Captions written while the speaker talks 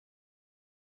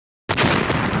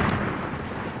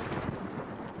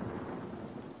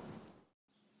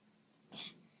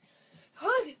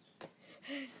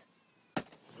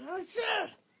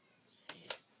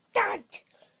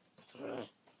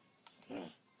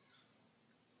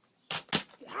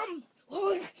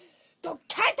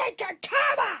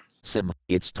Sim,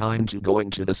 it's time to going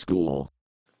to the school.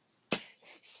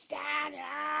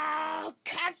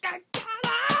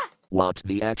 What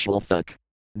the actual fuck?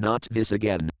 Not this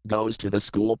again. Goes to the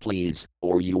school please,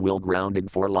 or you will grounded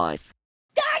for life.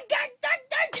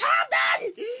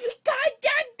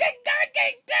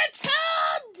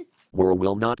 We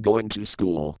will not going to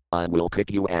school. I will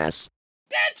kick you ass.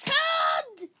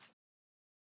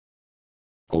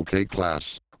 Okay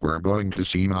class, we're going to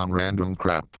see non-random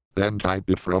crap, then type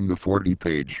it from the 40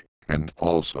 page. And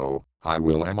also, I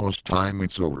will almost time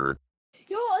it's over.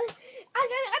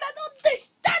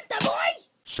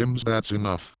 Sims, that's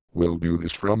enough. We'll do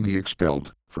this from the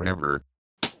expelled, forever.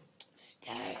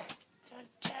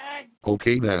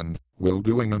 Okay then, we'll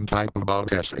doing an type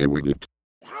about essay with it.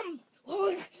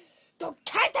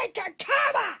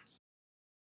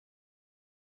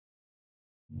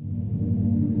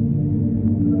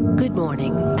 Good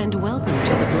morning and welcome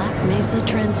to the Black Mesa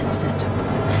Transit System.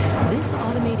 This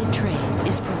automated train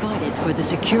is provided for the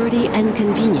security and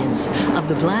convenience of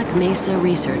the Black Mesa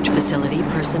Research Facility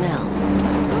personnel.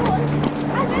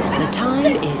 The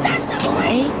time is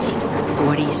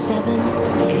 8:47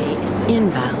 a.m.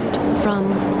 inbound from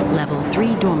Level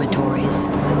 3 dormitories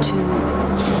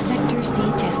to Sector C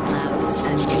test labs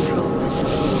and control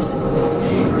facilities.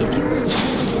 If your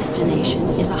intended destination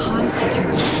is a high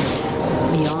security area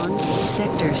beyond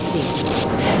Sector C,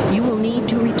 you will need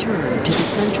to return to the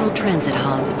Central Transit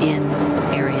Hub in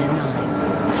Area 9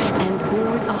 and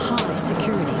board a high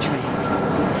security train.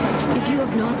 If you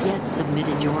have not yet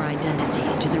submitted your identity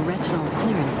to the retinal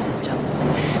clearance system,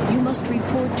 you must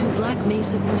report to Black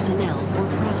Mesa personnel for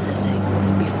processing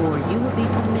before you will be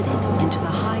permitted into the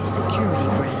high security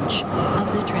branch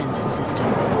of the transit system.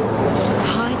 To the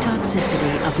high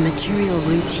toxicity of material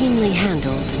routinely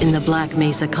handled in the Black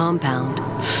Mesa compound,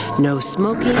 no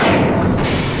smoking,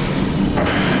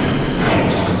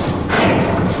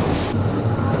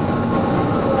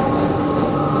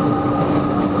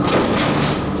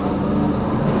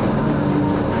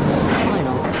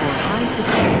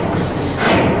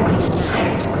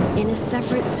 in a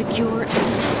separate secure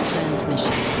access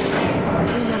transmission.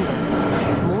 Remember,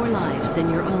 more lives than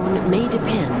your own may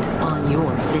depend on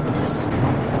your fitness.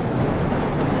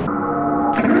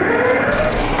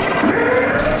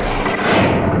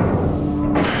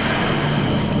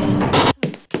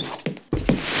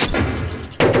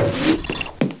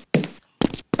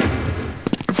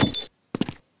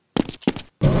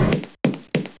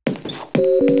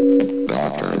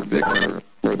 Dr. Victor,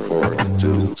 report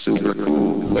to Super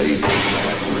Cool Lady.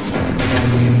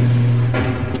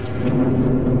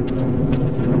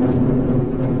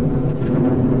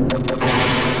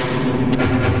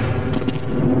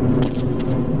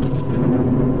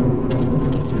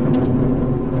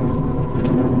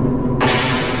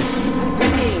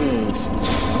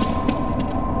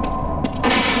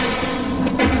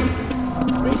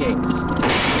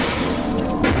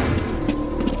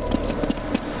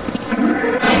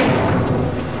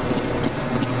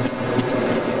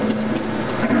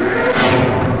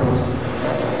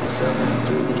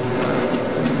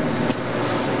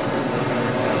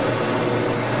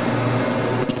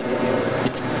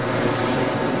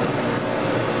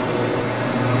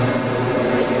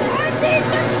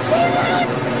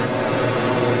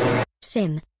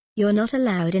 Sim, you're not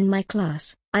allowed in my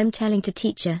class. I'm telling to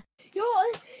teacher.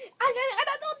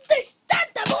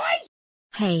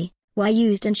 Hey, why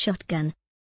used and shotgun?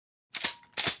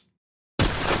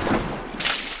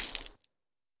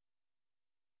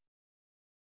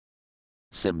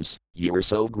 Sims, you were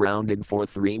so grounded for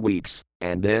 3 weeks,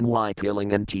 and then why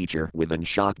killing an teacher with a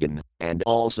shotgun, and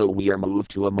also we are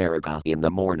moved to America in the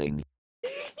morning.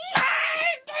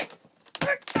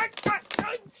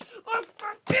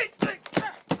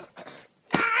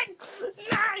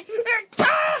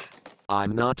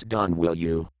 I'm not done, will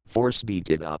you? Force beat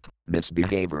it up,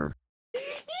 misbehavior.